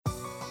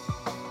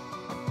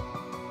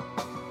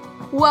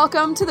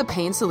Welcome to the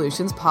Pain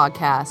Solutions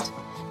Podcast.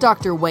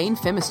 Dr. Wayne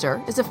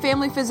Phimister is a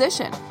family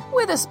physician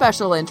with a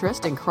special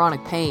interest in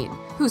chronic pain,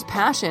 whose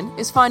passion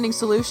is finding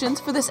solutions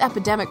for this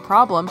epidemic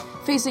problem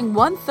facing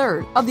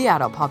 1/3 of the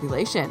adult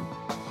population.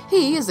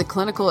 He is a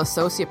clinical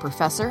associate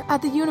professor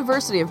at the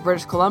University of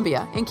British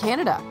Columbia in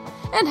Canada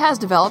and has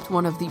developed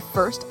one of the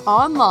first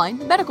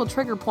online medical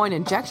trigger point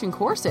injection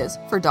courses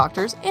for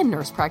doctors and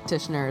nurse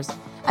practitioners,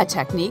 a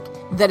technique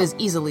that is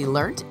easily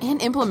learnt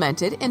and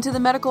implemented into the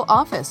medical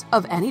office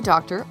of any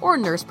doctor or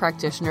nurse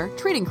practitioner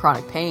treating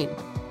chronic pain.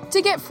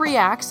 To get free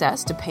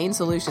access to Pain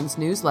Solutions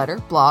newsletter,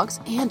 blogs,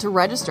 and to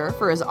register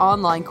for his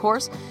online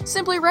course,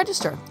 simply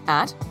register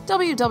at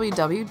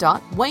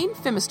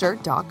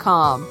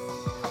www.waynephimister.com.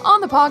 On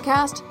the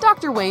podcast,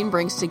 Dr. Wayne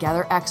brings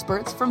together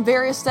experts from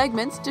various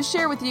segments to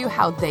share with you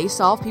how they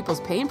solve people's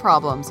pain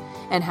problems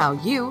and how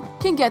you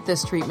can get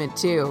this treatment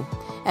too.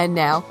 And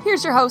now,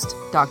 here's your host,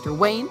 Dr.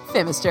 Wayne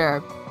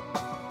Phimister.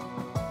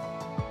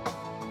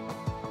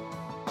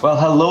 Well,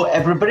 hello,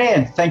 everybody,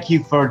 and thank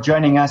you for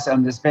joining us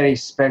on this very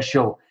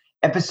special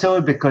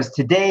episode because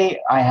today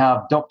I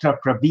have Dr.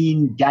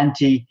 Praveen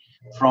Ganti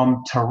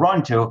from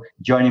Toronto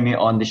joining me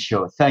on the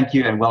show. Thank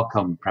you and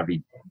welcome,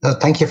 Praveen.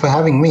 Thank you for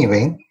having me,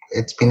 Wayne.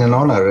 It's been an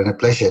honor and a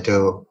pleasure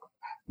to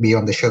be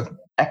on the show.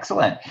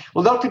 Excellent.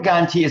 Well, Dr.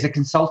 Ganti is a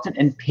consultant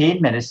in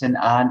pain medicine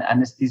and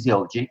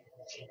anesthesiology,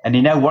 and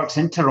he now works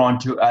in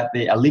Toronto at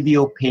the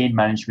Alivio Pain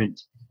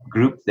Management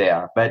Group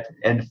there. But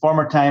in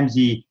former times,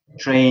 he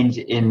trained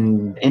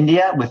in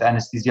India with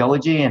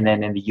anesthesiology and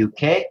then in the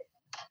UK,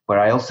 where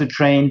I also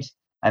trained,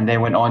 and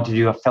then went on to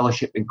do a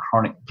fellowship in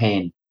chronic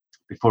pain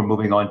before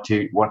moving on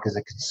to work as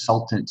a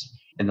consultant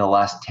in the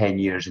last 10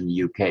 years in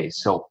the UK.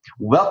 So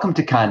welcome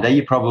to Canada.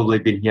 You've probably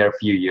been here a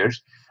few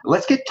years.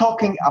 Let's get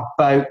talking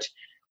about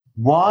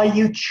why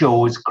you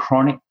chose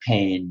chronic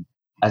pain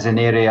as an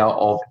area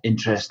of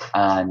interest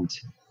and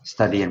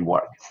study and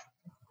work.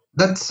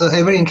 That's a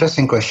very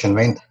interesting question,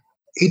 Wayne.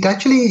 It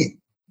actually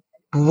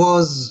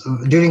was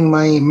during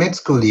my med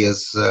school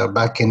years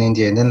back in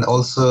India, and then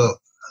also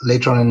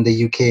later on in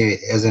the UK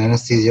as an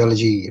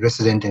anesthesiology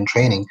resident in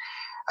training.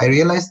 I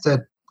realized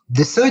that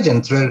the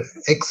surgeons were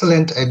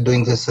excellent at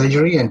doing the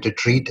surgery and to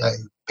treat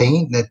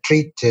pain,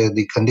 treat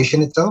the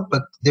condition itself,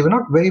 but they were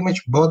not very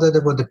much bothered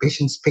about the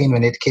patient's pain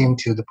when it came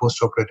to the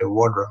post-operative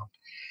ward round.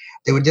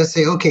 They would just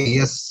say, okay,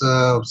 yes,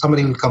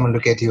 somebody will come and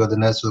look at you or the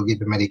nurse will give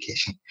you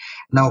medication.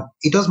 Now,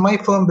 it was my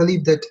firm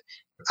belief that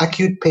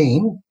acute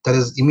pain, that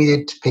is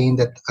immediate pain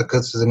that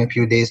occurs within a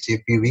few days to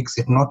a few weeks,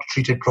 if not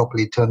treated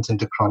properly, turns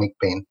into chronic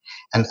pain.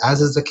 And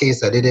as is the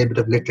case, I did a bit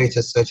of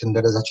literature search, and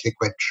that is actually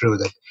quite true,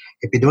 that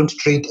if you don't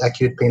treat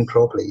acute pain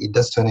properly, it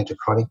does turn into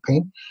chronic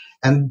pain.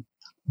 And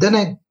then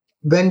I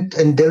went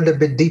and delved a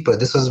bit deeper.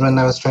 This was when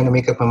I was trying to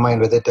make up my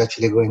mind whether to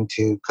actually go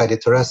into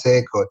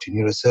cardiothoracic or to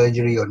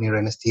neurosurgery or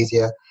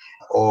neuroanesthesia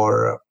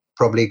or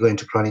probably go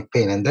into chronic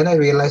pain. And then I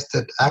realized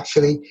that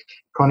actually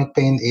chronic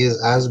pain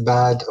is as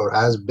bad or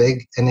as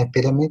big an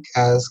epidemic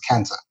as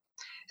cancer,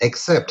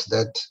 except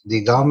that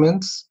the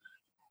governments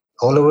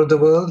all over the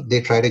world,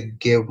 they try to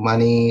give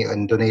money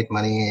and donate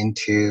money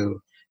into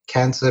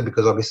cancer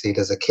because obviously it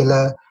is a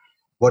killer.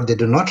 What they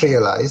do not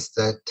realize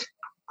that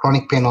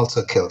chronic pain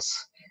also kills,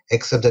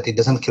 except that it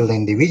doesn't kill the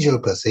individual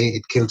per se,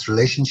 it kills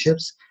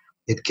relationships.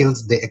 It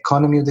kills the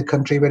economy of the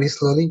country very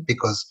slowly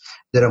because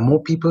there are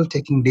more people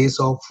taking days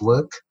off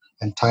work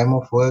and time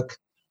off work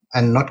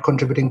and not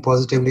contributing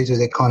positively to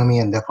the economy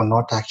and therefore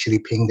not actually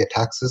paying their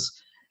taxes.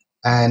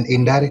 And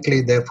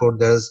indirectly, therefore,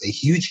 there's a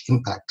huge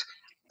impact.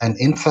 And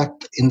in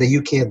fact, in the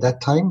UK at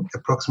that time,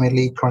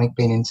 approximately chronic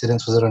pain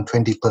incidence was around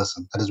 20%.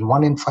 That is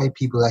 1 in 5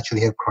 people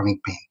actually have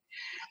chronic pain.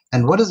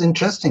 And what is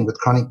interesting with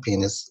chronic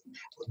pain is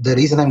the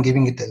reason I'm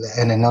giving it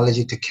an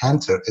analogy to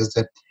cancer is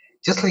that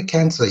just like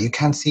cancer, you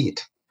can't see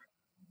it.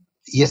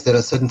 Yes, there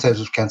are certain types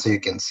of cancer you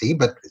can see,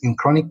 but in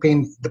chronic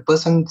pain, the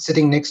person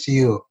sitting next to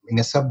you in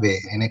a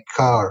subway, in a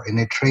car, in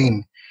a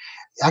train,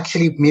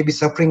 actually may be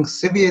suffering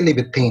severely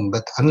with pain,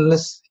 but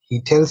unless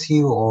he tells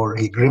you or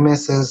he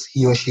grimaces,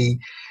 he or she,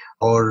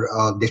 or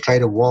they try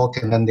to walk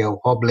and then they're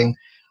wobbling,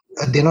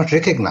 they're not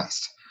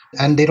recognized.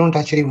 And they don't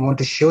actually want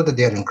to show that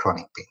they are in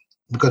chronic pain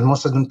because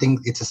most of them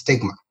think it's a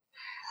stigma.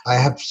 I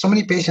have so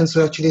many patients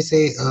who actually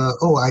say,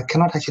 oh, I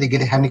cannot actually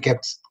get a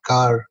handicapped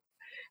car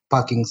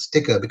parking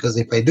sticker because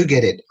if I do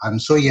get it, I'm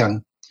so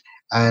young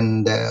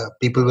and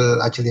people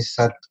will actually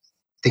start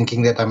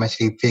thinking that I'm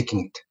actually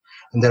faking it.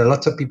 And there are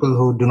lots of people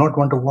who do not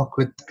want to walk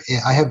with,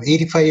 I have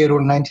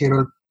 85-year-old,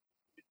 90-year-old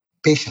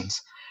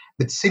patients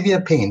with severe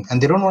pain and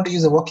they don't want to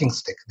use a walking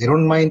stick. They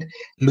don't mind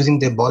losing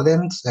their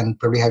balance and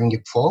probably having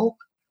it fall,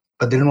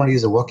 but they don't want to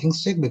use a walking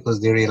stick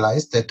because they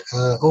realize that,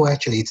 oh,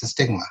 actually it's a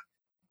stigma.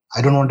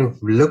 I don't want to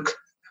look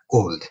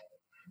old.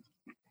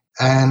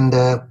 And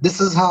this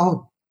is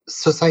how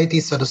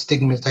society sort of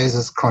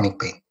stigmatizes chronic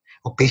pain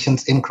or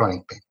patients in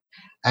chronic pain.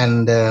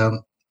 And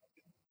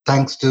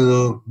thanks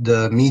to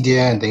the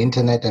media and the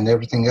internet and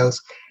everything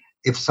else,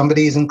 if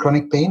somebody is in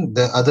chronic pain,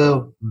 the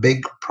other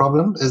big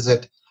problem is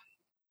that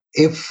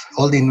if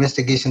all the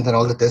investigations and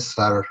all the tests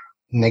are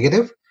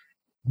negative,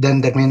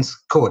 then that means,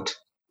 quote,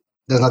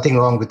 there's nothing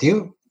wrong with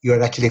you. You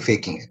are actually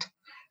faking it.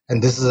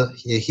 And this is a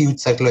huge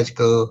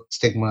psychological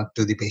stigma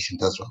to the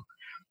patient as well.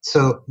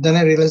 So then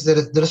I realized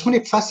that there are so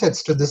many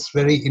facets to this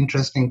very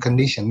interesting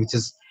condition, which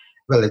is,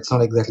 well, it's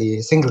not exactly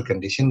a single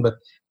condition, but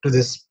to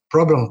this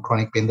problem of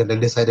chronic pain, that I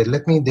decided,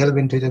 let me delve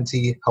into it and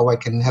see how I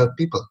can help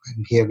people.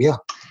 And here we are.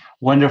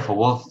 Wonderful.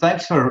 Well,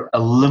 thanks for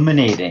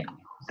illuminating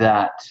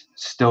that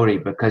story,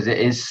 because it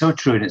is so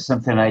true, and it's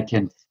something I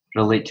can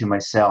relate to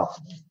myself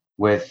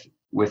with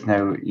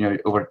now,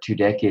 over 2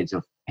 decades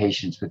of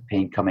patients with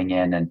pain coming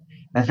in, and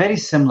a very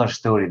similar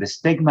story. The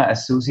stigma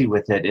associated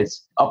with it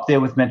is up there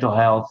with mental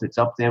health. It's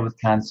up there with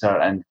cancer.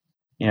 And,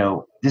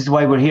 this is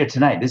why we're here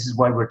tonight. This is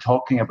why we're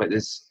talking about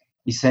this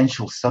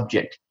essential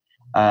subject.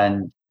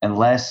 And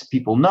unless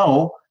people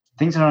know,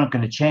 things aren't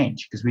going to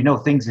change, because we know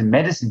things in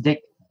medicine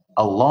take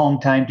a long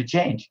time to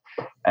change.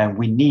 And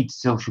we need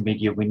social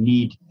media. We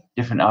need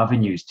different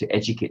avenues to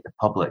educate the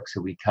public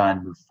so we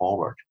can move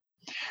forward.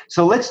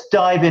 So let's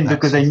dive in,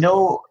 because I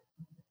know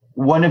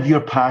one of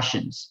your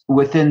passions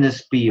within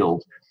this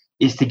field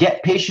is to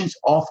get patients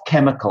off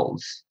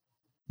chemicals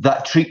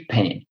that treat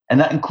pain, and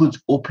that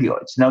includes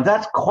opioids. Now,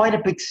 that's quite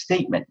a big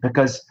statement,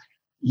 because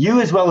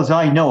you, as well as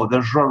I know,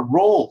 there's a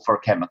role for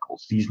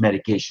chemicals, these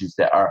medications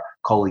that our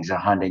colleagues are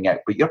handing out,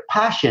 but your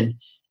passion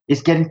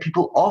is getting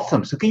people off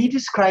them. So can you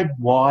describe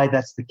why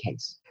that's the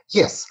case?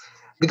 Yes,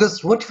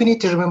 because what we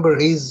need to remember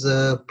is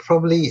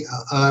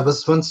I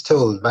was once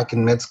told back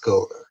in med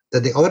school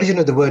that the origin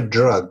of the word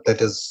drug,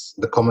 that is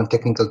the common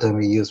technical term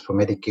we use for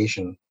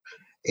medication,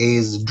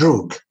 is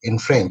drogue in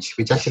French,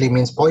 which actually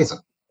means poison.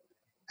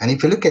 And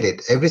if you look at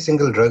it, every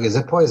single drug is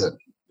a poison.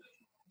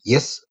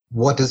 Yes,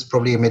 what is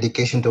probably a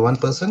medication to one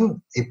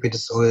person, if it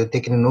is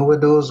taken in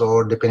overdose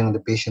or depending on the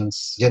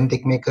patient's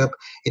genetic makeup,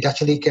 it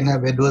actually can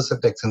have adverse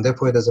effects, and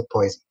therefore it is a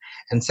poison.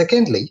 And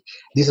secondly,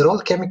 these are all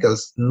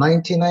chemicals.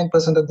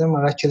 99% of them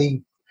are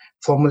actually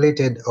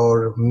formulated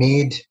or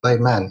made by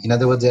man. In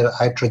other words, they are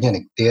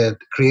iatrogenic. They are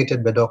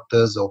created by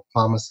doctors or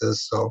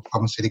pharmacists or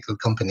pharmaceutical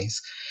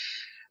companies.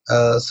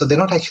 So they're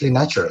not actually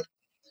natural.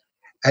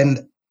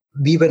 And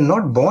we were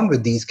not born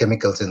with these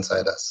chemicals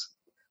inside us.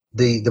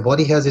 The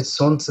body has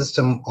its own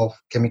system of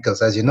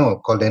chemicals, as you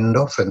know, called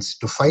endorphins,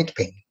 to fight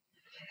pain.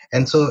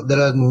 And so there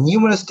are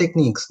numerous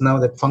techniques now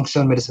that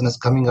functional medicine is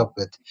coming up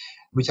with,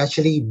 which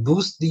actually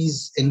boost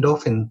these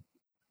endorphin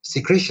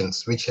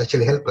secretions, which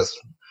actually help us.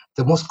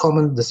 The most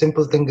common, the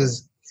simple thing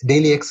is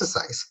daily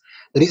exercise.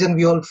 The reason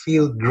we all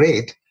feel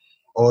great,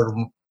 or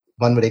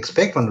one would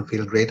expect one to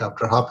feel great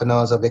after half an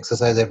hour of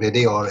exercise every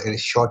day or a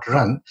short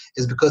run,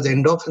 is because the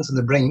endorphins in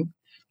the brain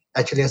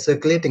actually are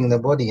circulating in the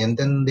body, and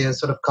then they are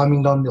sort of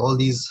calming down all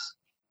these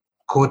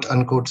quote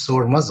unquote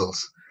sore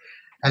muscles.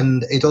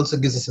 And it also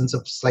gives a sense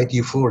of slight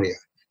euphoria.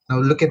 Now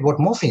look at what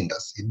morphine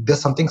does. It does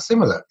something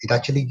similar. It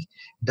actually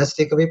does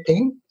take away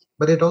pain,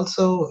 but it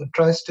also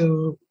tries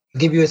to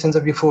give you a sense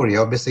of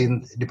euphoria. Obviously,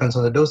 it depends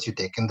on the dose you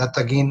take. And that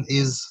again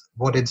is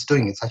what it's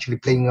doing. It's actually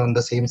playing on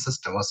the same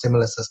system or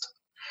similar system.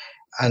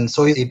 And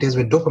so it is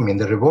with dopamine,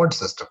 the reward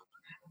system.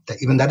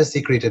 Even that is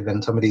secreted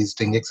when somebody is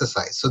doing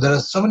exercise. So there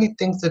are so many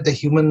things that the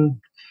human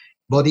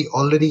body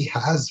already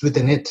has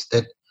within it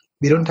that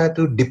we don't have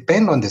to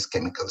depend on these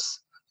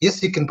chemicals.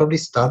 Yes, you can probably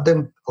start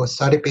them or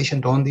start a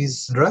patient on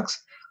these drugs,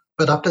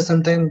 but after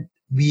some time,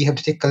 we have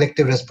to take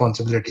collective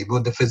responsibility,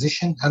 both the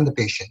physician and the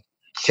patient.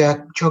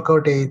 Chalk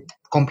out a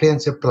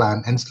comprehensive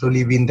plan and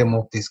slowly wean them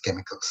off these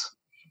chemicals.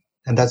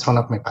 And that's one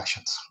of my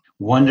passions.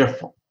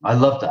 Wonderful. I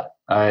love that.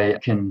 I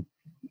can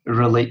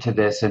relate to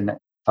this. And in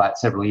fact,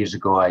 several years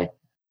ago, I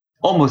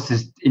almost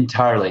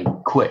entirely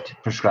quit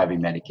prescribing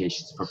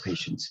medications for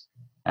patients,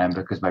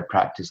 because my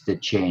practice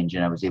did change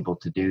and I was able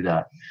to do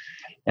that.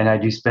 And I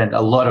do spend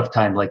a lot of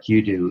time, like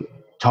you do,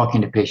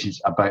 talking to patients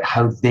about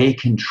how they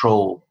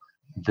control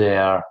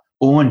their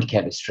own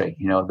chemistry,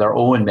 their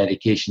own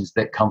medications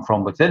that come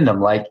from within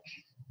them, like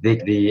the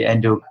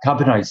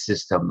endocannabinoid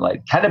system,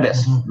 like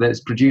cannabis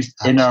that's produced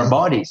in our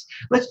bodies.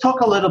 Let's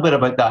talk a little bit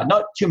about that.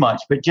 Not too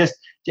much, but just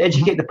to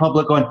educate the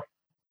public on,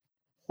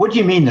 what do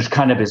you mean there's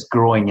cannabis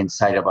growing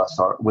inside of us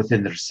or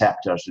within the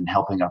receptors and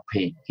helping our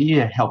pain? Can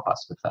you help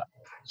us with that?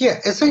 Yeah,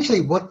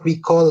 essentially what we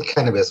call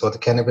cannabis or the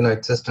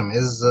cannabinoid system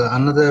is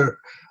another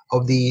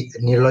of the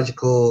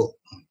neurological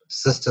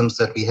systems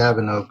that we have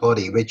in our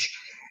body, which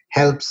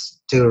helps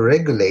to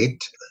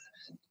regulate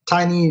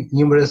tiny,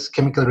 numerous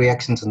chemical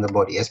reactions in the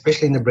body,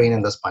 especially in the brain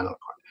and the spinal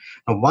cord.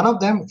 Now, one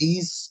of them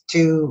is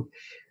to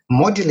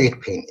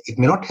modulate pain. It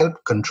may not help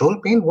control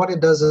pain. What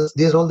it does is,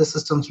 these are all the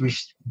systems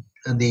which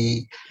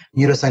the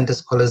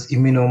neuroscientists call as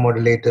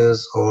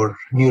immunomodulators or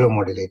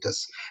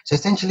neuromodulators. So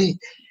essentially,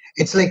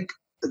 it's like,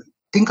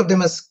 think of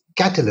them as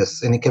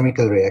catalysts in a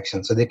chemical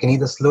reaction. So they can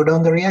either slow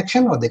down the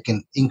reaction or they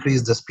can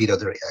increase the speed of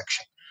the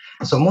reaction.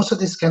 So most of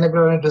these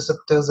cannabinoid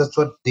receptors, that's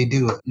what they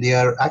do. They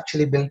are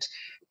actually built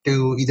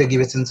to either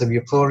give a sense of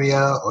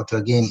euphoria or to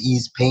again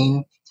ease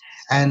pain.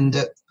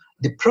 And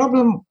the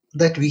problem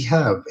that we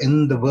have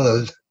in the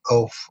world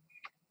of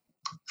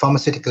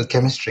pharmaceutical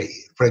chemistry.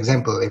 For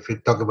example, if you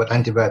talk about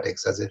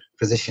antibiotics, as a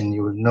physician,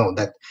 you will know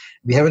that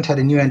we haven't had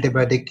a new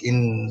antibiotic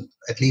in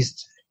at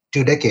least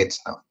 2 decades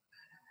now.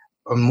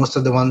 Most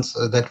of the ones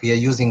that we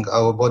are using,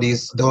 our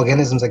bodies, the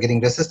organisms are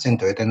getting resistant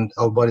to it, and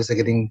our bodies are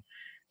getting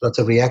lots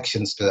of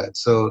reactions to that.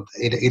 So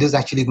it is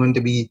actually going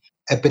to be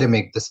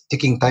epidemic. This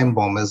ticking time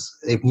bomb is,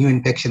 if new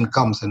infection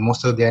comes and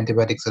most of the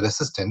antibiotics are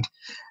resistant,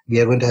 we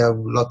are going to have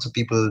lots of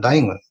people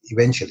dying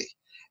eventually.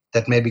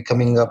 That may be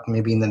coming up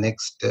maybe in the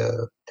next,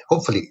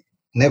 hopefully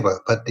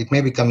never, but it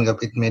may be coming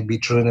up. It may be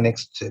true in the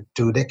next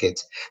 2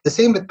 decades. The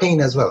same with pain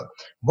as well.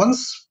 Once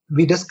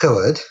we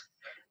discovered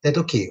that,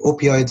 okay,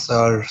 opioids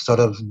are sort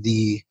of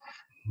the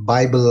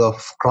Bible of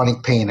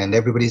chronic pain, and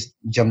everybody's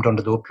jumped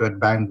onto the opioid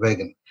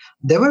bandwagon,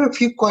 there were a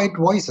few quiet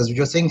voices which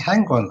were saying,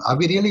 hang on, are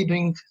we really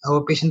doing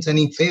our patients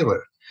any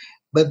favor?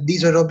 But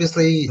these were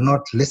obviously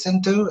not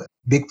listened to.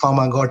 Big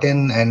Pharma got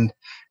in, and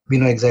we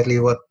know exactly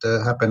what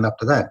happened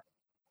after that.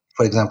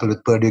 For example,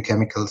 with Purdue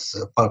Chemicals,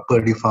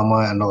 Purdue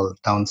Pharma and all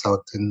down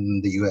south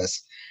in the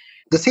US.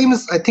 The same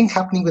is, I think,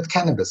 happening with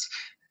cannabis.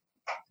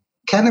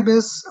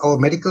 Cannabis or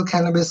medical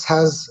cannabis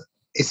has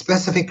a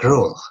specific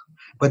role,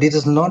 but it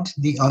is not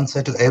the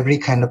answer to every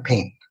kind of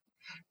pain.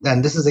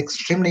 And this is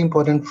extremely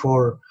important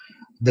for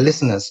the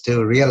listeners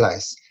to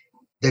realize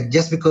that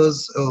just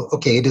because,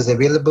 okay, it is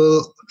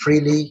available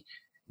freely,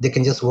 they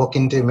can just walk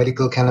into a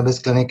medical cannabis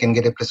clinic and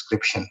get a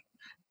prescription.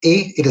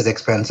 A, it is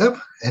expensive,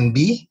 and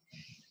B,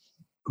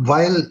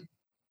 while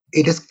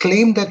it is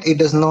claimed that it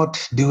does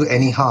not do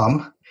any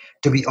harm,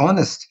 to be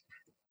honest,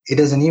 it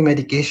is a new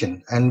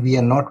medication and we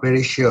are not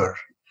very sure.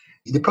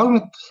 The problem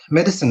with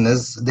medicine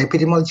is the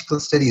epidemiological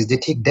studies, they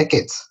take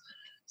decades.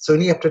 So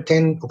only after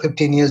 10 or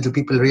 15 years do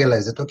people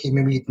realize that, okay,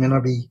 maybe it may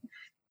not be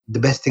the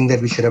best thing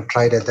that we should have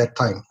tried at that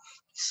time.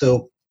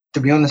 So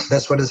to be honest,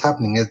 that's what is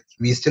happening.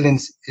 We're still in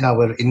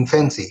our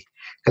infancy,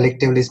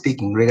 collectively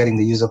speaking, regarding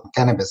the use of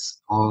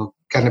cannabis or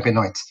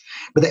cannabinoids.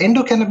 But the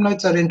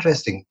endocannabinoids are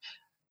interesting.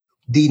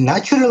 The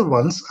natural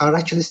ones are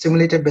actually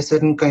stimulated by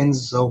certain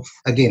kinds of,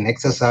 again,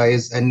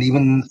 exercise, and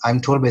even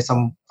I'm told by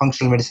some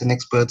functional medicine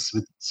experts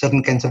with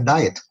certain kinds of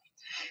diet.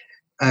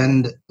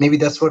 And maybe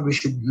that's what we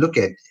should look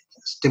at.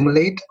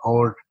 Stimulate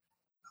or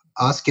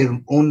ask your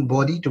own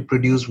body to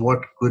produce what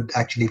could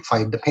actually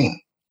fight the pain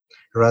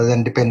rather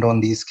than depend on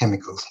these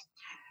chemicals.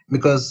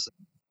 Because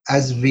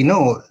as we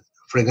know,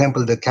 for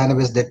example, the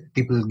cannabis that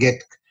people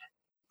get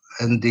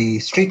in the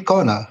street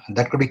corner,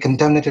 that could be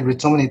contaminated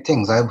with so many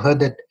things. I've heard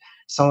that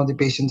some of the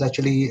patients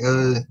actually,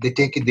 they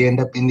take it, they end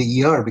up in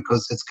the ER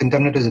because it's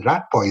contaminated with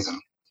rat poison,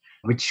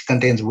 which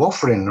contains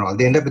warfarin and all.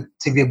 They end up with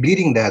severe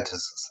bleeding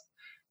diathesis,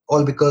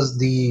 all because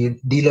the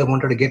dealer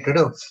wanted to get rid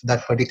of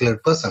that particular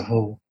person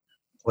who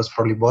was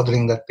probably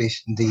bothering that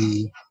patient,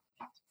 the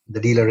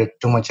dealer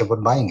too much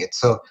about buying it.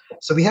 So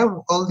we have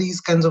all these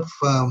kinds of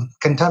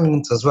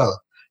contaminants as well.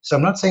 So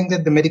I'm not saying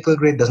that the medical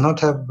grade does not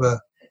have,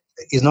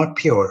 is not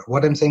pure.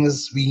 What I'm saying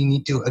is we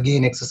need to,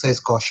 again, exercise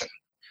caution.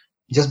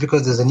 Just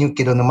because there's a new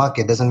kid on the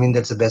market doesn't mean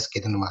that's the best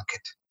kid in the market.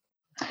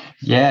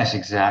 Yes,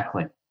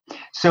 exactly.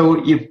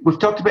 So we've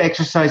talked about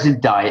exercise and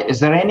diet.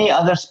 Is there any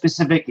other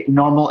specific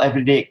normal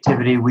everyday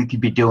activity we could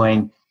be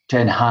doing to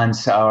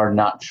enhance our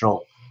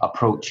natural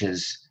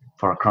approaches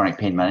for chronic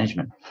pain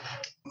management?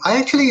 I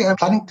actually am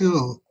planning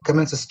to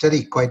commence a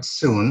study quite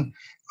soon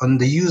on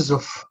the use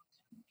of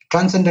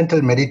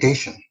transcendental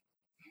meditation.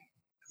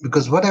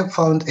 Because what I've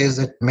found is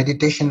that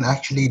meditation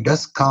actually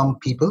does calm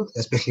people,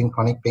 especially in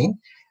chronic pain.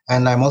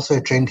 And I'm also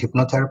a trained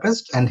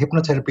hypnotherapist, and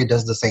hypnotherapy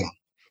does the same.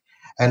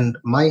 And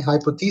my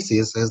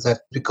hypothesis is that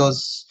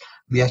because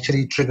we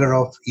actually trigger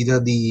off either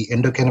the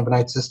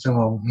endocannabinoid system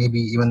or maybe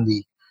even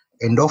the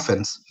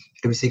endorphins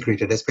to be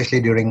secreted,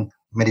 especially during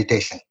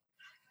meditation.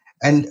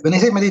 And when I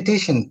say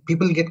meditation,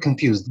 people get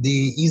confused. They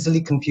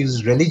easily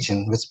confuse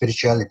religion with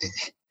spirituality.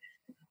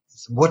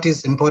 What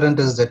is important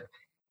is that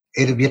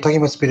we are talking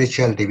about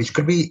spirituality, which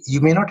could be,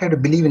 you may not have to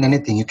believe in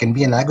anything. You can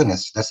be an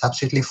agonist. That's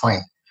absolutely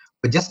fine.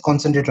 But just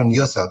concentrate on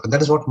yourself. And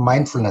that is what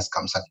mindfulness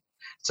comes in.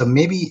 So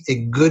maybe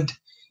a good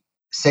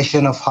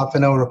session of half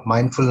an hour of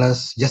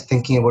mindfulness, just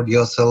thinking about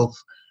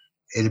yourself,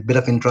 a bit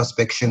of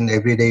introspection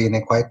every day in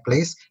a quiet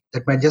place,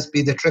 that might just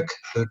be the trick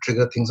to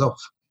trigger things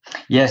off.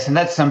 Yes, and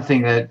that's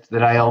something that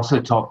I also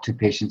talk to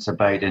patients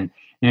about. And,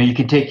 you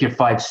can take your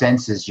 5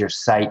 senses, your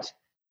sight,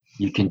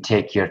 you can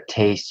take your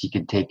taste, you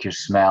can take your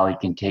smell, you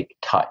can take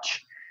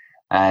touch.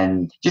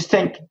 And just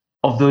think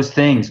of those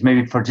things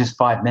maybe for just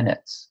 5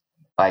 minutes.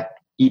 Like,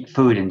 eat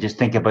food and just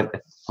think about the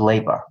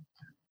flavor,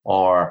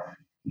 or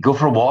go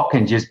for a walk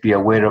and just be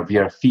aware of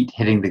your feet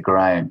hitting the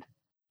ground,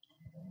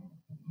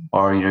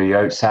 or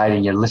you're outside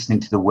and you're listening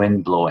to the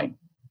wind blowing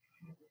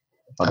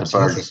or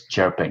Absolutely. The birds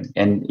chirping.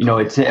 And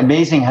it's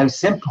amazing how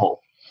simple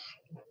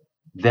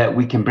that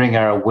we can bring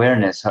our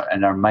awareness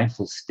and our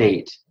mindful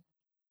state,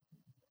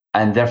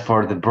 and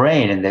therefore the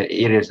brain and the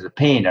areas of the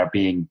pain are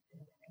being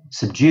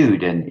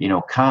subdued and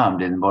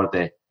calmed, and more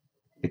the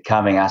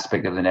calming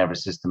aspect of the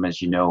nervous system,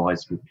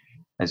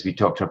 as we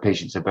talk to our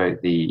patients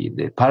about the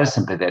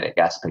parasympathetic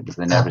aspect of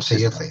the nervous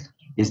system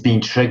is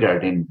being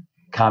triggered in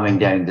calming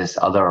down this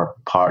other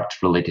part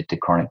related to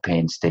chronic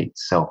pain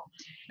states. So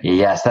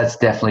yes, that's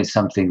definitely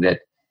something that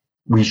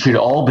we should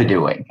all be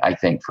doing, I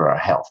think, for our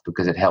health,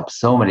 because it helps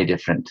so many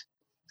different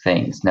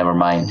things, never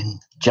mind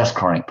just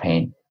chronic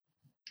pain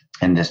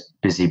in this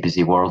busy,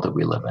 busy world that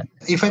we live in.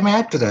 If I may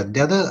add to that,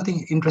 the other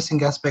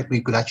interesting aspect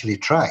we could actually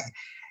try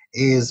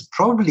is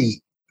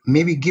probably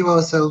maybe give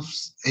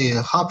ourselves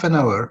a half an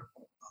hour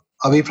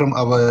away from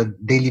our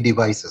daily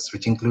devices,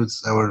 which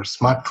includes our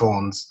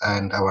smartphones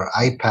and our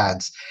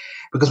iPads.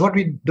 Because what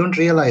we don't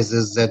realize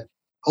is that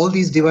all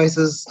these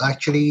devices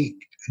actually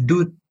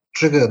do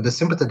trigger the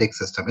sympathetic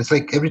system. It's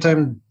like every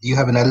time you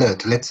have an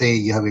alert, let's say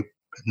you have a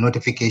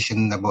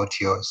notification about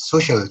your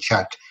social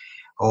chat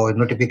or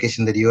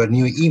notification that your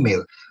new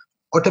email,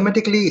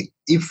 automatically,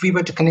 if we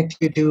were to connect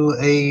you to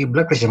a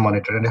blood pressure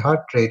monitor and a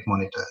heart rate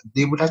monitor,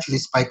 they would actually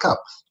spike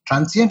up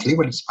transiently,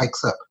 but it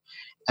spikes up.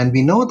 And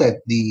we know that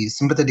the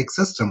sympathetic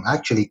system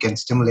actually can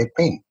stimulate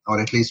pain, or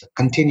at least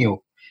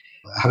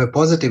have a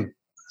positive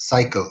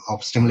cycle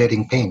of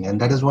stimulating pain. And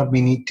that is what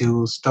we need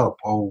to stop,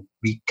 or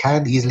we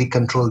can easily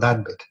control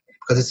that bit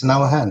because it's in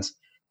our hands.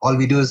 All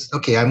we do is,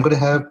 okay, I'm going to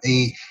have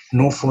a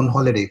no phone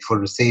holiday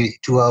for, say,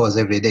 2 hours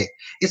every day.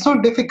 It's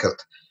not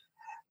difficult.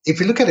 If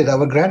you look at it,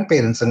 our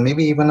grandparents and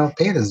maybe even our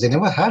parents, they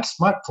never had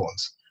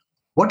smartphones.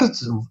 What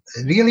is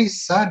really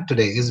sad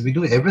today is we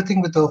do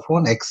everything with our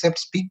phone except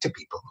speak to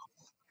people.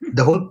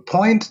 The whole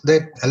point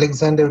that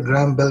Alexander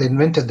Graham Bell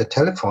invented the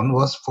telephone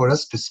was for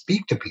us to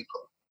speak to people.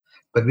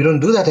 But we don't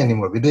do that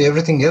anymore. We do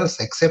everything else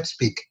except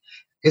speak.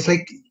 It's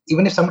like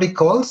even if somebody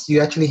calls, you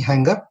actually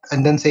hang up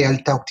and then say, I'll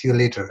talk to you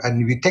later.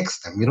 And we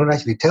text them. We don't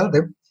actually tell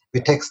them,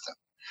 we text them.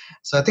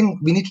 So I think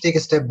we need to take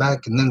a step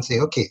back and then say,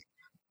 okay,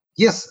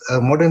 yes,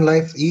 modern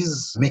life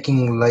is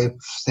making life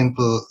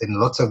simple in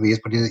lots of ways,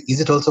 but is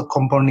it also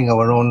compounding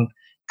our own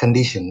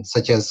conditions,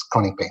 such as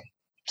chronic pain?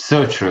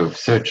 So true,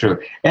 so true.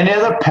 Any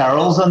other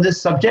parallels on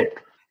this subject?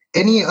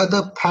 Any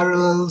other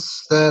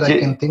parallels that I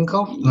can think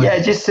of? Yeah,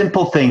 just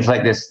simple things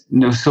like this.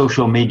 No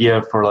social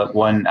media for like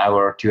 1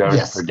 hour or 2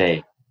 hours per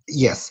day.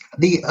 Yes.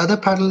 The other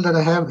parallel that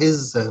I have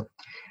is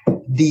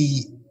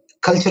the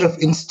culture of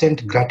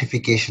instant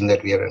gratification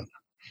that we are in.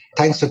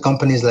 Thanks to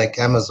companies like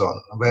Amazon,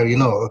 where,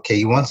 okay,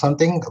 you want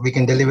something, we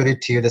can deliver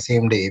it to you the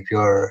same day if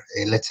you're,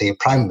 let's say, a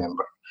Prime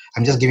member.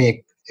 I'm just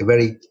giving a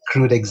very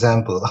crude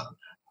example.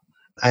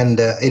 And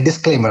a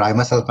disclaimer, I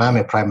myself am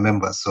a Prime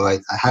member, so I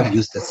have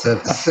used that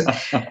service.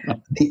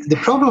 The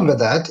problem with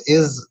that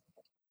is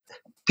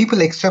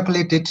people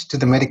extrapolate it to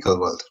the medical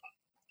world.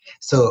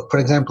 So, for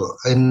example,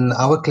 in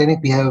our clinic,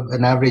 we have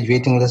an average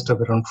waiting list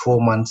of around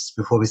 4 months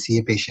before we see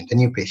a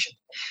new patient.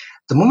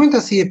 The moment I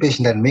see a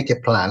patient and make a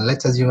plan,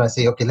 let's assume I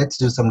say, okay, let's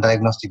do some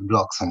diagnostic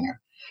blocks on you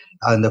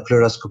on the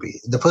fluoroscopy.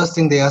 The first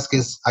thing they ask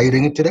is, are you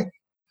doing it today?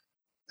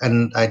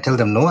 And I tell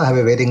them, no, I have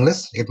a waiting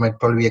list. It might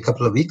probably be a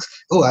couple of weeks.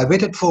 Oh, I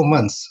waited 4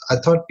 months. I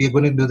thought we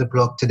were going to do the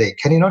block today.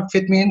 Can you not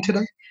fit me in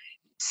today?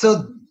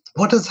 So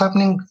what is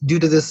happening due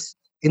to this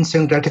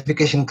instant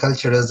gratification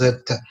culture is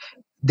that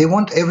they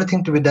want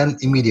everything to be done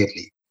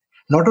immediately.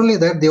 Not only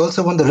that, they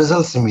also want the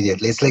results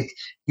immediately. It's like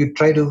you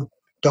try to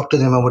talk to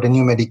them about a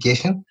new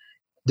medication.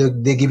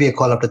 They give you a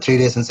call after 3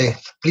 days and say,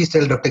 please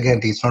tell Dr.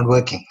 Ganti it's not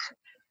working.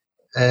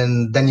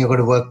 And then you go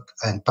to work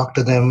and talk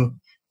to them,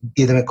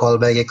 give them a call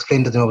back,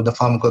 explain to them about the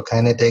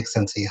pharmacokinetics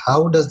and say,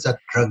 how does that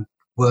drug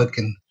work?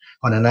 And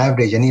on an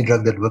average, any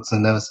drug that works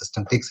in the nervous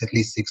system takes at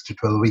least 6 to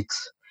 12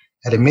 weeks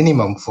at a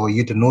minimum for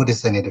you to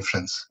notice any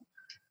difference.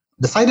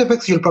 The side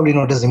effects you'll probably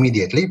notice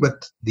immediately,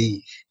 but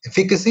the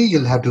efficacy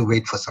you'll have to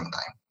wait for some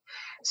time.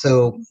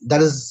 So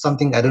that is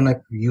something, I don't know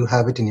if you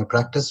have it in your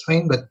practice,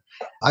 Wayne, but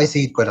I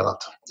see it quite a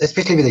lot,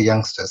 especially with the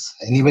youngsters.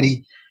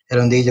 Anybody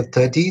around the age of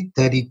 20s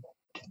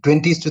to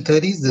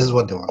 30s, this is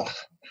what they want.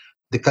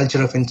 The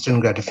culture of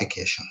instant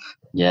gratification.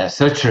 Yeah,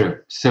 so true.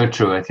 So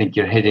true. I think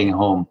you're hitting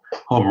home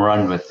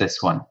run with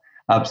this one.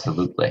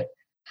 Absolutely.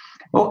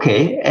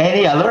 Okay.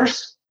 Any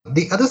others?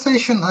 The other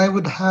suggestion I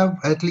would have,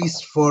 at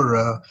least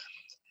for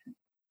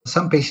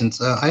some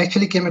patients, I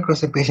actually came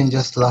across a patient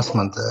just last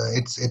month.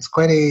 It's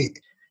quite a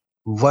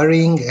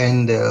worrying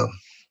and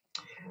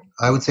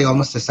I would say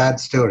almost a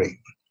sad story.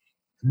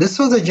 This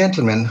was a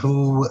gentleman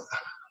who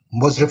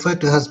was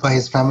referred to us by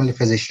his family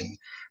physician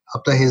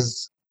after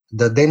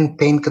the then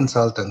pain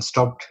consultant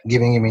stopped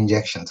giving him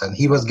injections, and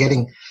he was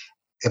getting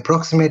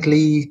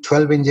approximately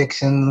 12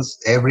 injections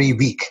every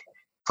week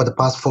for the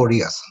past 4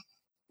 years.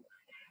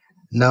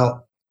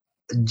 Now,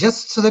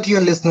 just so that your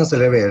listeners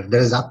are aware,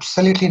 there is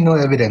absolutely no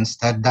evidence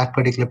that that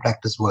particular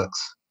practice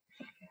works,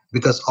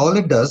 because all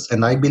it does,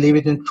 and I believe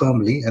it in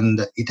firmly,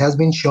 and it has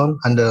been shown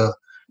under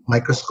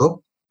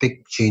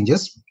microscopic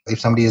changes, if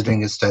somebody is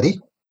doing a study,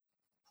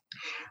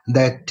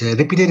 that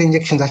repeated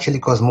injections actually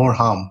cause more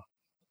harm.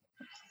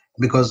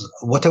 Because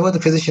whatever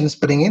the physician is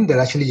putting in, they're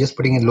actually just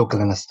putting in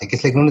local anesthetic.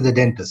 It's like going to the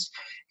dentist.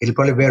 It'll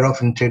probably wear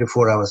off in 3 to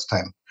 4 hours'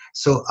 time.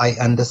 So I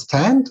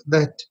understand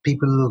that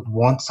people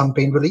want some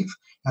pain relief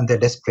and they're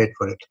desperate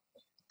for it.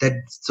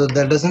 So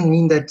that doesn't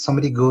mean that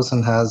somebody goes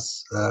and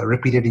has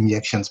repeated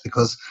injections,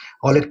 because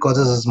all it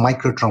causes is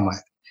micro trauma.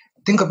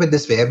 think of it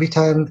this way. Every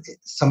time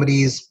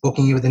somebody is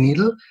poking you with a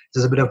needle,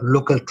 there's a bit of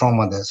local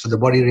trauma there. So the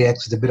body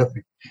reacts with a bit of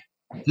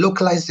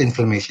localized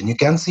inflammation. You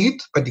can see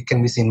it, but it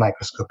can be seen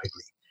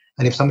microscopically.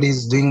 And if somebody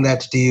is doing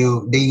that to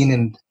you day in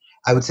and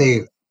I would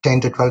say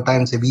 10 to 12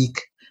 times a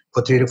week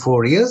for 3 to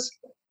 4 years,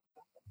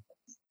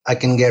 I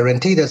can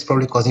guarantee that's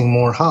probably causing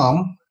more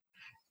harm,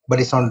 but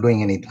it's not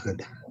doing any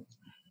good.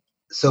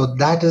 So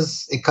that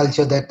is a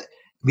culture that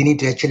we need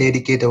to actually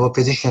educate our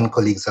physician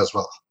colleagues as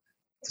well.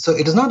 So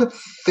it is not a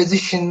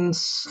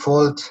physician's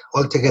fault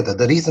altogether.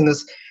 The reason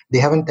is they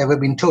haven't ever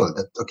been told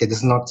that, okay, this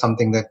is not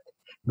something that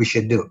we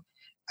should do.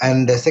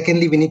 And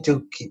secondly, we need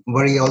to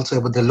worry also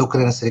about the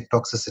local anesthetic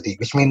toxicity,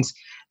 which means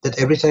that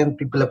every time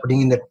people are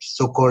putting in that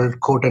so-called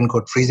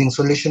quote-unquote freezing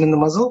solution in the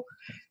muscle,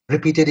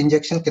 repeated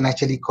injection can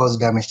actually cause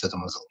damage to the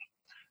muscle.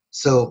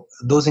 So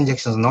those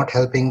injections are not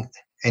helping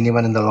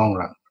anyone in the long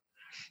run.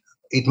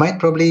 It might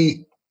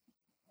probably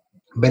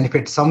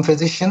benefit some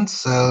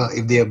physicians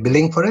if they are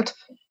billing for it,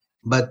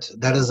 but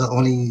that is the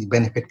only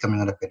benefit coming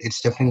out of it.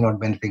 It's definitely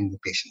not benefiting the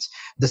patients.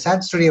 The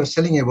sad story I was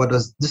telling you about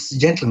was this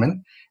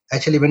gentleman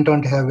actually went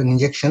on to have an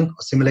injection,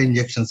 or similar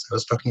injections I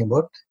was talking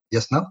about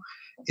just now,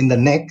 in the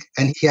neck,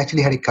 and he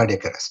actually had a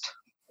cardiac arrest.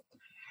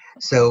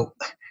 So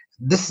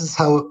this is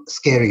how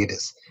scary it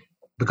is.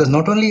 Because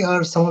not only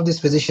are some of these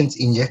physicians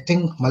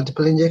injecting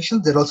multiple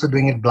injections, they're also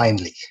doing it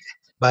blindly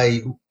by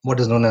what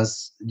is known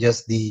as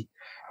just the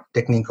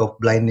technique of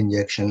blind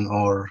injection,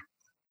 or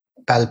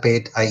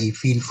palpate, i.e.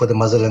 feel for the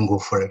muscle and go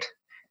for it.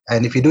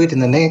 And if you do it in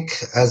the neck,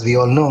 as we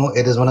all know,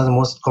 it is one of the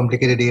most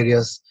complicated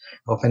areas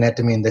of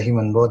anatomy in the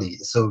human body.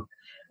 So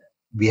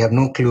we have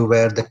no clue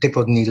where the tip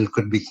of the needle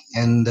could be.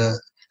 And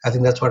I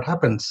think that's what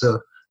happened. So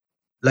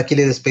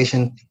luckily, this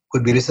patient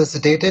could be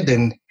resuscitated.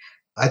 And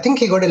I think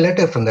he got a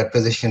letter from that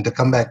physician to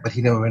come back, but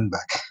he never went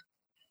back.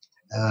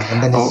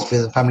 And then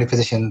his family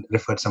physician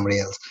referred somebody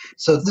else.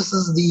 So this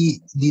is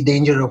the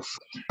danger of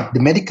the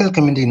medical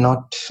community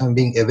not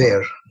being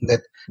aware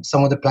that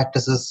some of the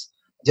practices,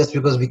 just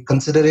because we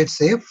consider it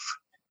safe,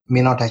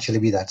 may not actually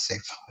be that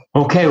safe.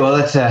 Okay, well,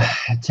 that's a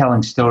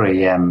telling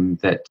story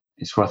that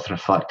is worth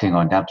reflecting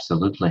on,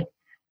 absolutely.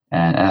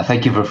 And I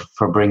thank you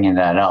for bringing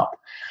that up.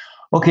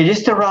 Okay,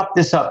 just to wrap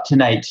this up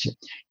tonight,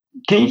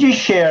 can you just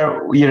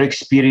share your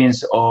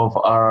experience of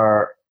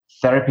our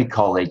therapy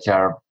colleagues,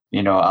 our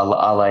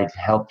allied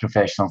health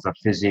professionals, our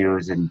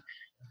physios and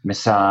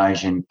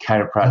massage and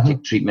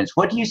chiropractic treatments?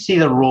 What do you see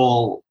the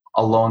role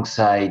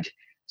alongside,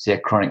 say, a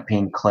chronic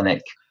pain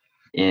clinic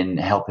in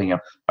helping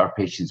our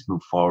patients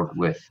move forward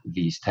with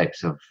these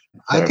types of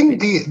therapies? I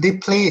think they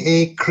play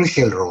a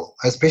crucial role,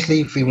 especially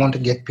if we want to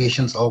get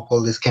patients off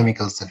all these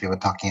chemicals that we were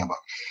talking about,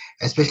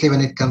 especially when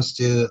it comes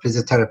to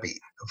physiotherapy.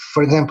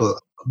 For example,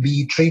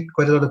 we treat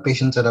quite a lot of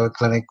patients at our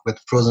clinic with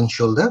frozen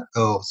shoulder.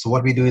 So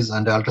what we do is,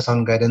 under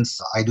ultrasound guidance,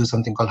 I do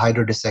something called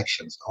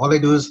hydrodissections. All I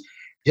do is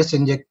just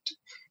inject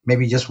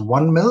maybe just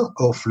 1 ml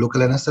of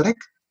local anesthetic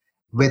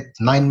with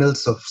 9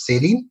 mils of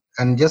saline,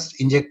 and just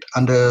inject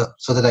under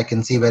so that I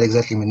can see where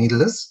exactly my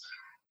needle is,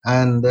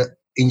 and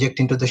inject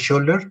into the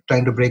shoulder,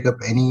 trying to break up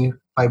any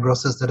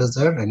fibrosis that is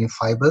there, any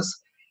fibers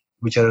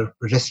which are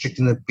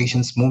restricting the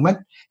patient's movement.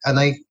 And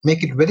I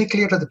make it very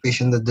clear to the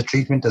patient that the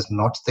treatment is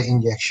not the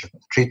injection.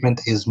 Treatment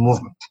is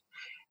movement.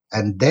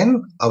 And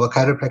then our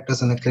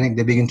chiropractors in the clinic,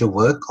 they begin to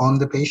work on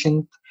the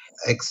patient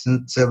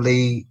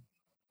extensively,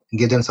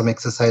 give them some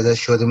exercises,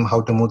 show them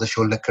how to move the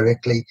shoulder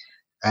correctly.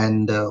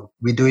 And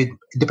we do it,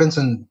 it depends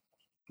on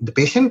the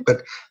patient,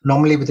 but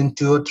normally within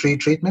 2 or 3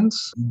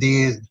 treatments,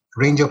 the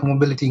range of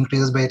mobility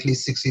increases by at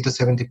least 60 to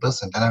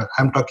 70%. And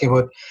I'm talking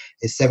about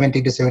a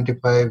 70 to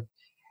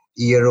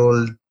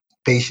 75-year-old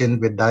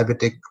patient with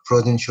diabetic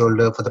frozen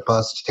shoulder for the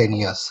past 10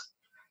 years.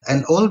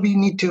 And all we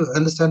need to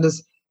understand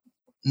is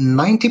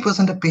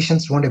 90% of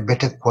patients want a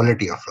better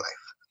quality of life.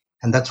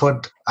 And that's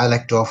what I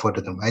like to offer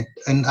to them.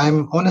 And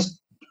I'm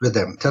honest with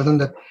them. Tell them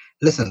that,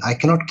 listen, I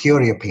cannot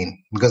cure your pain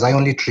because I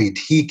only treat,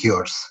 he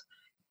cures.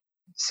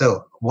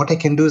 So what I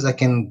can do is I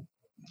can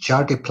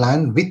chart a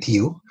plan with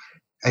you,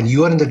 and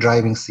you are in the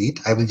driving seat.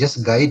 I will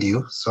just guide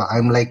you. So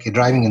I'm like a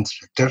driving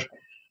instructor,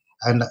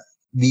 and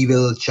we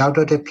will chart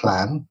out a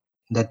plan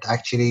that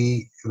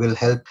actually will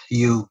help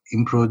you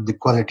improve the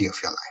quality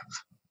of your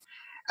life.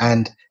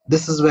 And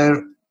this is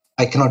where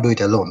I cannot do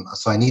it alone.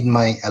 So I need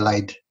my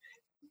allied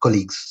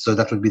colleagues. So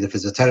that would be the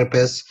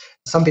physiotherapists.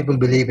 Some people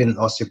believe in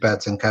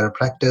osteopaths and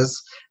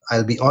chiropractors.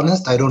 I'll be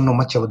honest, I don't know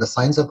much about the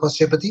science of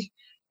osteopathy.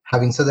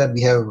 Having said that,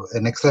 we have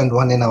an excellent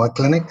one in our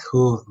clinic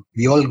who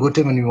we all go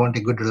to when we want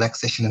a good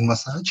relaxation and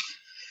massage.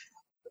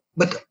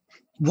 But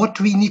what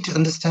we need to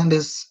understand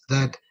is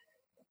that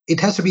it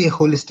has to be a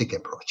holistic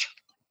approach.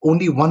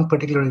 Only one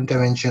particular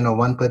intervention or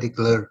one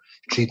particular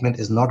treatment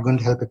is not going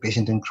to help a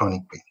patient in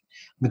chronic pain,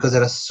 because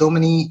there are so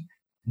many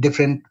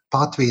different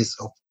pathways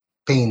of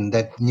pain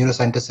that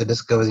neuroscientists are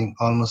discovering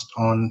almost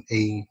on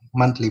a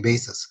monthly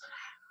basis,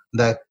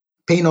 that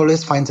pain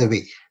always finds a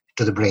way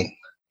to the brain.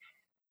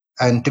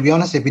 And to be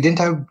honest, if we didn't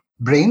have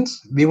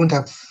brains, we wouldn't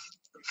have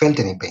felt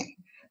any pain.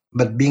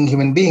 But being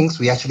human beings,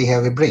 we actually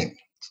have a brain.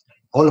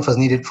 All of us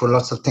need it for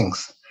lots of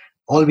things.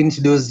 all we need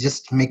to do is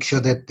just make sure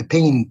that the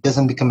pain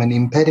doesn't become an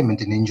impediment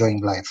in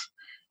enjoying life.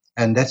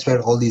 And that's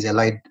where all these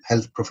allied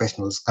health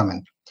professionals come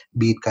in,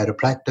 be it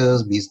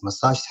chiropractors, be it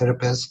massage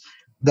therapists.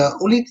 The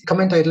only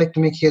comment I'd like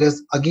to make here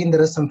is, again,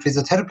 there are some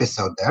physiotherapists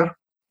out there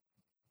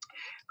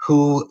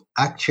who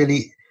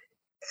actually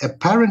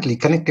apparently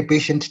connect a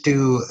patient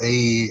to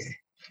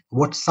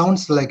what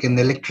sounds like an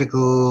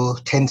electrical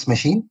TENS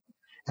machine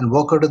and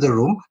walk out of the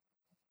room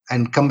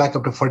and come back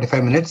after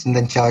 45 minutes and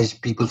then charge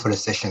people for a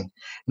session.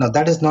 Now,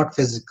 that is not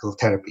physical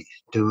therapy.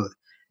 To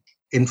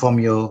inform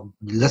your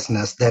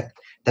listeners, that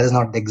is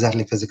not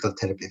exactly physical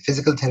therapy.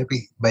 Physical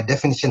therapy, by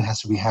definition,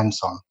 has to be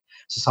hands-on.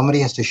 So somebody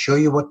has to show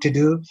you what to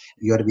do.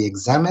 You have to be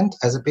examined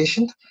as a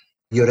patient.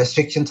 Your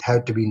restrictions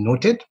have to be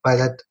noted by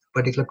that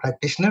particular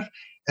practitioner.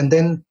 And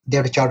then they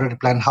have to chart out a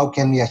plan. How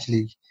can we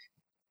actually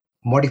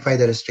modify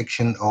the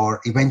restriction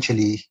or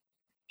eventually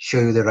show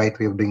you the right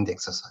way of doing the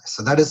exercise?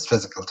 So that is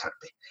physical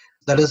therapy.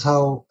 That is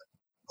how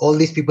all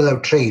these people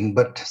have trained.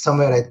 But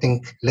somewhere I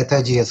think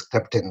lethargy has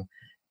crept in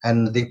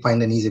and they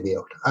find an easy way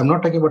out. I'm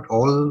not talking about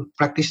all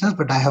practitioners,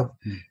 but I have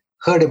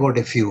heard about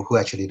a few who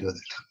actually do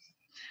that.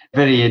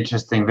 Very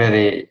interesting,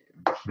 very,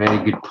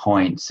 very good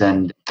points.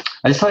 And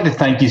I just like to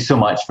thank you so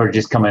much for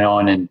just coming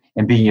on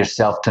and being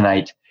yourself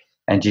tonight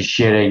and just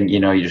sharing,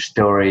 your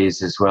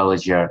stories as well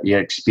as your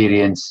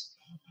experience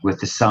with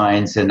the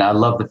science. And I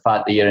love the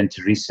fact that you're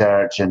into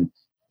research and,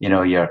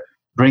 you're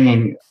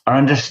bringing our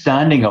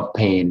understanding of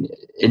pain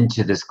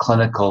into this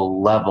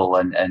clinical level.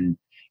 And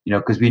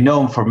because we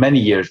know for many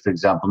years, for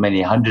example,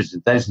 many hundreds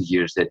and thousands of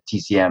years that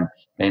TCM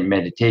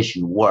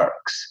meditation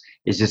works.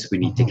 It's just we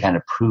need to kind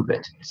of prove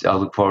it. So I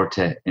look forward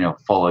to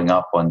following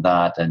up on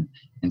that and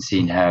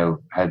seeing how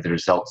the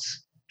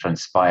results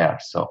transpire.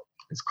 So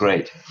it's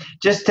great.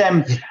 Just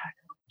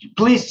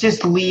please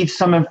just leave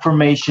some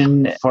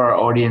information for our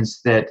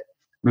audience that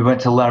we want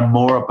to learn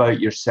more about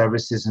your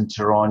services in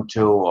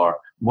Toronto or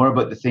more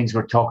about the things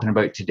we're talking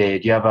about today.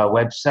 Do you have a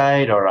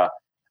website or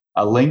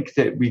a link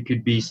that we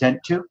could be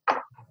sent to?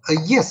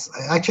 Yes,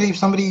 actually, if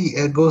somebody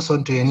goes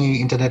onto any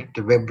internet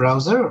web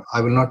browser,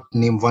 I will not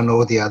name one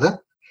over the other.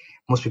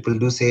 Most people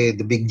do say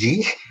the big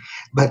G,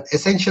 but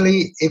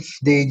essentially, if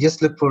they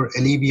just look for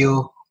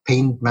Alivio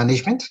Pain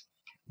Management,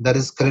 that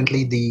is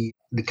currently the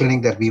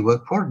clinic that we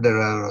work for. There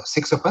are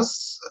 6 of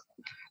us.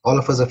 All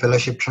of us are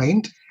fellowship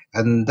trained,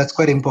 and that's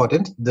quite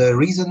important. The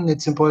reason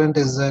it's important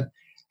is that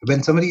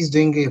when somebody is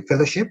doing a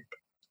fellowship,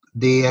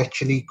 they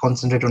actually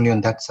concentrate only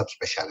on that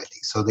subspecialty.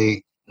 So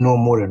they know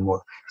more and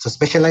more. So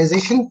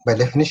specialization, by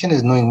definition,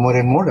 is knowing more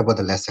and more about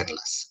the less and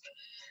less.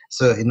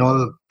 So in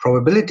all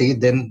probability,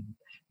 then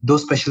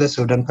those specialists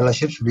who have done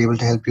fellowships will be able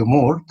to help you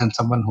more than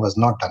someone who has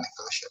not done a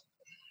fellowship.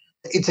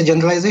 It's a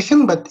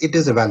generalization, but it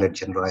is a valid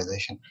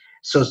generalization.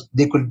 So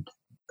they could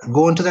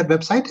go onto that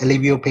website,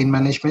 Alivio Pain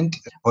Management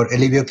or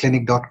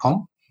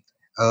alivioclinic.com.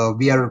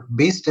 We are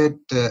based at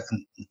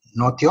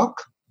North York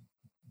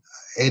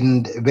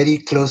and very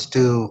close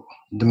to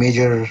the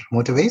major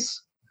motorways.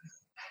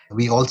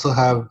 We also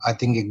have, I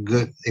think,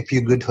 a few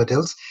good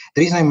hotels.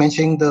 The reason I'm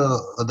mentioning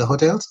the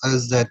hotels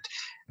is that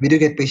we do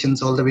get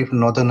patients all the way from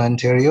Northern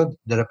Ontario.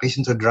 There are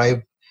patients who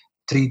drive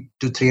 3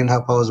 to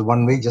 3.5 hours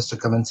one way just to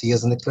come and see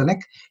us in the clinic.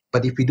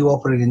 But if we do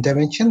offer an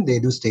intervention, they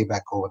do stay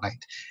back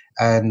overnight.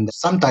 And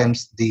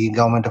sometimes the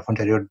government of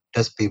Ontario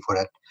does pay for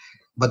it.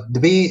 But the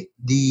way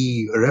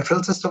the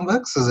referral system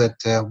works is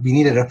that we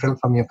need a referral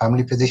from your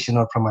family physician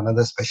or from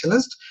another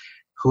specialist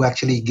who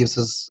actually gives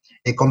us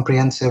a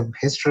comprehensive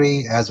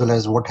history as well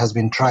as what has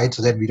been tried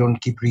so that we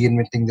don't keep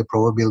reinventing the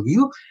proverbial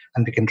wheel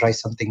and we can try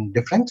something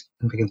different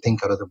and we can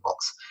think out of the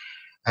box.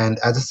 And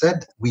as I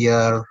said, we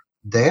are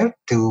there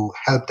to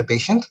help the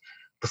patient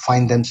to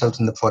find themselves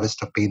in the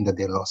forest of pain that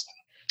they lost.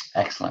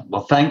 Excellent.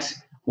 Well,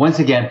 thanks once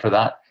again for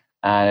that.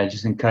 I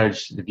just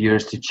encourage the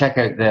viewers to check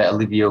out the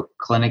Alivio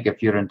Clinic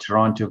if you're in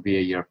Toronto via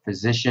your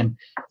physician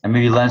and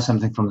maybe learn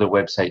something from their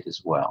website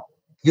as well.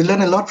 You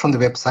learn a lot from the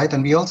website,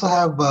 and we also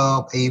have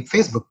a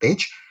Facebook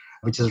page,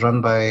 which is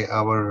run by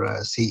our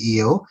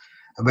CEO,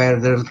 where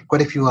there are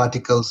quite a few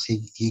articles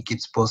he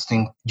keeps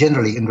posting,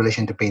 generally in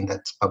relation to pain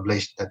that's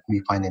published that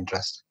we find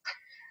interesting.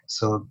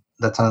 So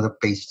that's another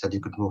page that you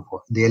could go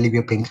for, the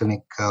Alivio Pain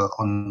Clinic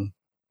on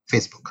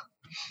Facebook.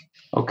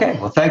 Okay,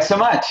 well, thanks so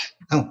much.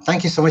 Oh,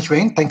 thank you so much,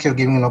 Wayne. Thank you for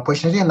giving me an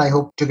opportunity, and I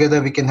hope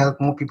together we can help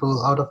more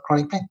people out of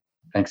chronic pain.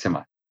 Thanks so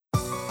much.